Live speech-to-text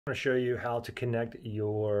I'm going to show you how to connect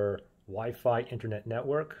your Wi-Fi Internet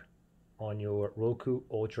Network on your Roku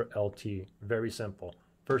Ultra LT. Very simple.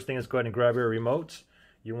 First thing is go ahead and grab your remote.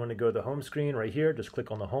 You want to go to the home screen right here. Just click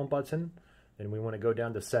on the home button. Then we want to go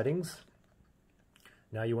down to settings.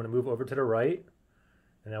 Now you want to move over to the right.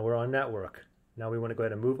 And now we're on network. Now we want to go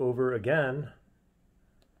ahead and move over again.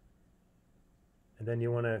 And then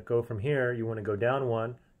you want to go from here. You want to go down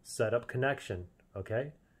one, set up connection.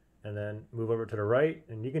 Okay? And then move over to the right,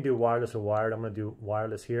 and you can do wireless or wired. I'm going to do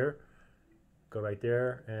wireless here. Go right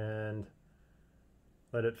there and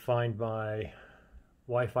let it find my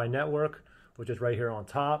Wi-Fi network, which is right here on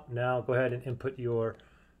top. Now go ahead and input your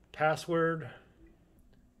password.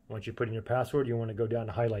 Once you put in your password, you want to go down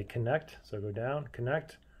to highlight connect. So go down,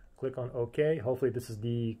 connect, click on OK. Hopefully this is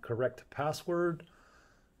the correct password.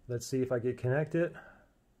 Let's see if I get connected.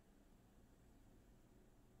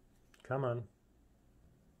 Come on.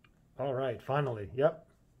 All right, finally, yep.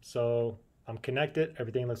 So I'm connected,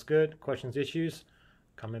 everything looks good. Questions, issues,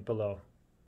 comment below.